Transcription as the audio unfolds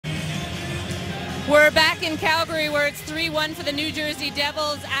We're back in Calgary where it's 3-1 for the New Jersey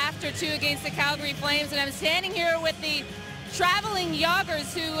Devils after 2 against the Calgary Flames, and I'm standing here with the traveling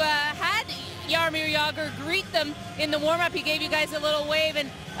Jagrs who had Jaromir Jagr greet them in the warm-up. He gave you guys a little wave, and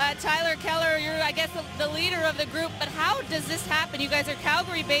Tyler Keller, you're I guess the leader of the group, but how does this happen? You guys are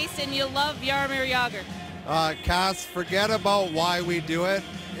Calgary based and you love Jaromir Jagr. Cass, forget about why we do it.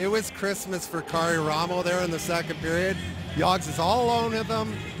 It was Christmas for Kari Ramo there in the second period. Yogs is all alone with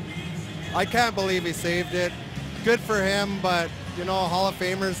them. I can't believe he saved it. Good for him, but you know, Hall of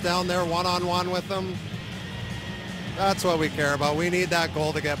Famers down there one-on-one with him. That's what we care about. We need that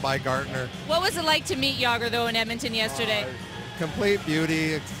goal to get by Gartner. What was it like to meet Jagr though in Edmonton yesterday? Complete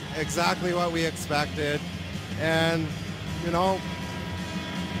beauty, exactly what we expected. And you know,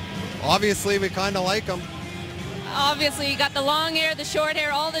 obviously we kind of like him. Obviously, you got the long hair, the short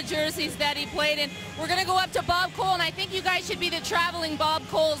hair, all the jerseys that he played in. We're going to go up to Bob Cole, and I think you guys should be the traveling Bob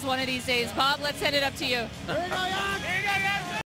Coles one of these days. Bob, let's send it up to you. Here you go, Jan. Here you go, Jan.